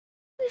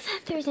is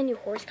that there's a new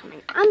horse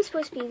coming? I'm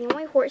supposed to be the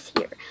only horse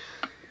here.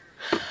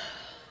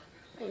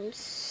 I'm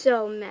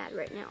so mad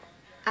right now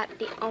at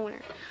the owner.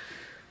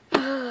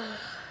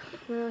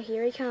 Well,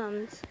 here he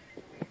comes.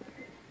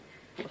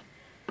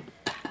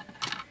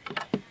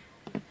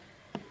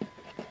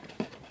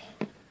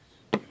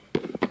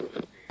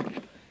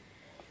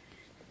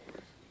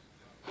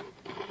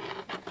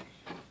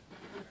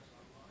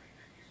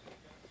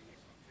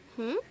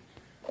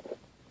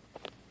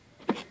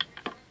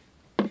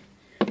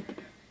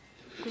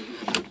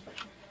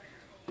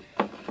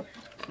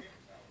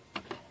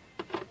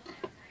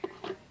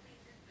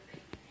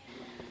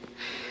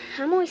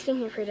 I'm always staying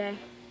here for a day.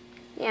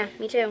 Yeah,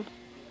 me too.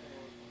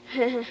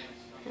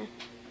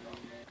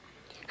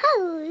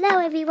 Hello,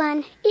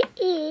 everyone. It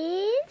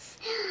is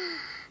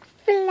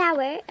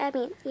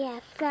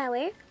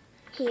Flower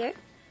here.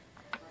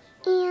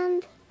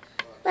 And,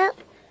 well,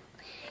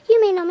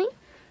 you may know me.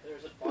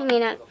 You may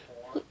not.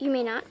 You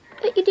may not,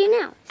 but you do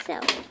now. So,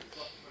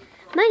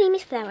 my name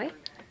is Flower,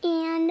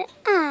 and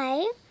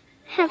I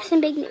have some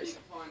big news.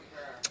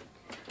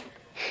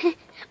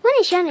 One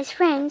of Shauna's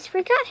friends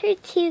forgot her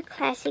 2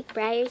 classic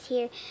breyers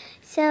here,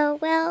 so,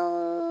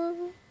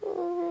 well,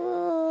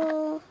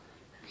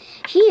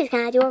 she is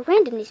gonna do a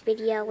randomness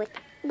video with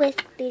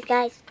these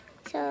guys.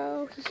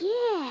 So,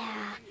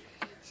 yeah,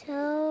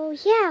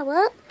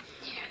 well,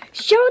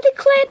 show the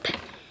clip.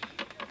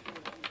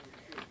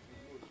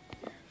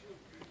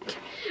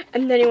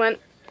 And then he went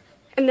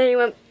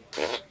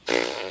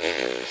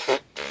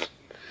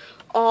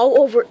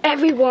all over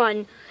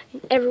everyone.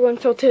 And everyone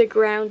fell to the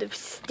ground of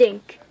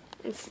stink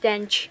and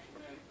stench.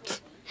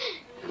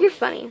 You're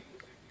funny.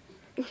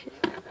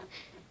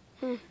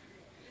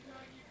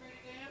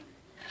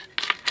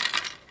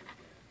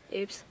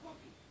 Oops.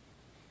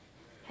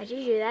 How'd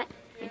you do that?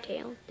 My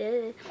tail.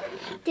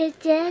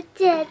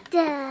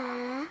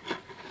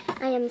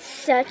 I am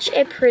such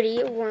a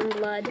pretty warm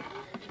blood.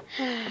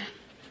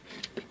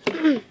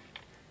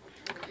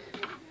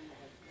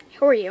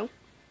 Who are you?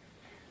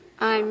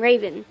 I'm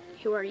Raven.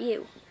 Who are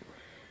you?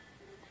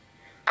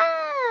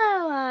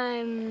 Oh,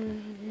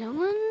 I'm no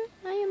one.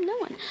 I am no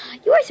one.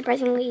 You are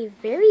surprisingly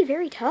very,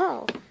 very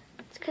tall.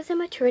 It's because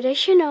I'm a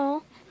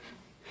traditional.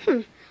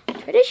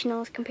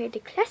 Traditionals compared to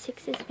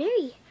classics is a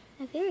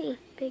very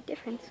big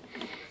difference.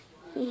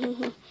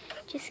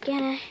 Just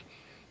gonna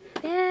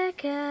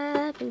back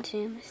up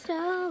into my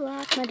stall,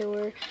 lock my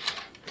door,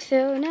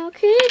 so no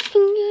kids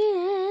can get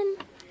in.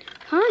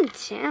 Calm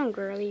down,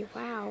 girlie.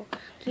 Wow,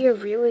 you're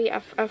really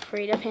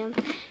afraid of him.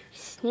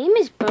 His name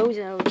is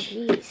Bozo.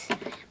 Jeez.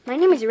 My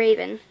name is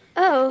Raven.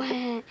 Oh,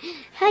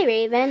 hi,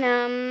 Raven.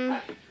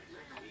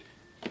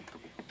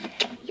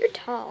 You're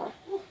tall.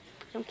 I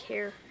don't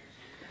care.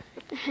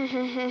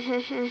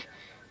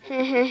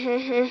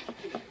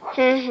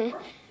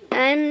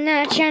 I'm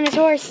not Shauna's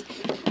horse.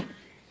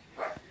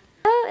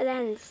 Oh,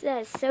 that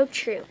is so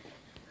true.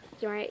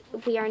 You're right.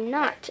 We are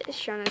not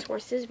Shauna's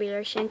horses. We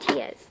are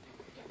Shantia's.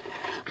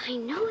 I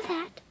know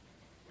that.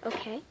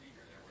 Okay,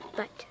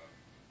 but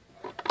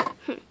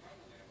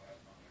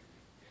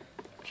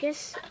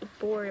just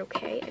bored.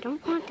 Okay, I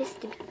don't want this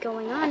to be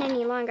going on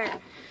any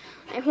longer.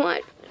 I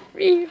want to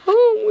be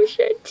home with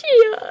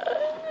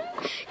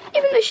Shantia.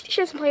 Even though she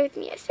doesn't play with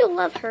me, I still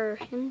love her.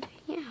 And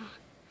yeah.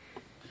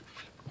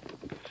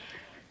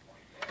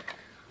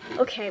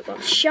 Okay, well,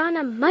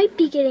 Shauna might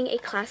be getting a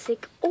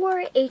classic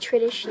or a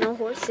traditional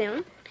horse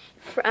soon.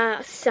 For,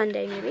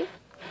 Sunday, maybe.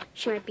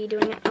 She might be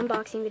doing an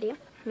unboxing video.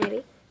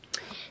 Maybe.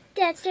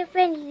 That's her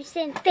friend who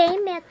sent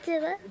fan mail to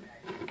her.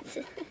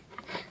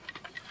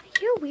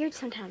 You're weird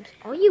sometimes.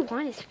 All you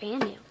want is fan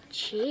mail.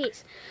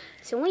 Jeez.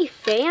 It's only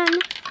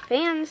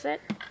fans that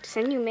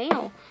send you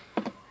mail.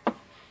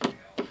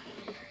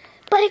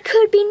 But it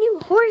could be new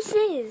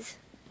horses.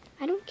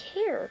 I don't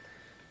care.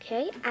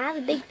 Okay? I have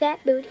a big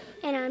fat booty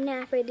and I'm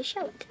not afraid to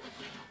show it.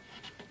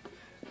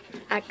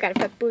 I got a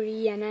fat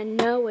booty and I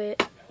know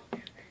it.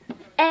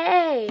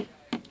 Hey!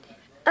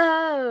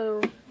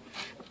 Oh!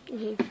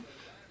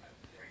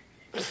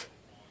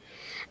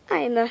 I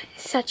am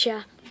such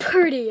a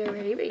pretty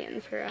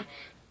Arabian for a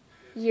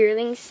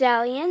yearling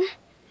stallion.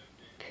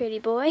 Pretty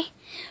boy.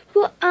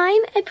 Well,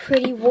 I'm a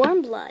pretty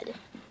warm blood.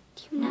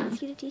 Do you not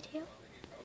see the detail?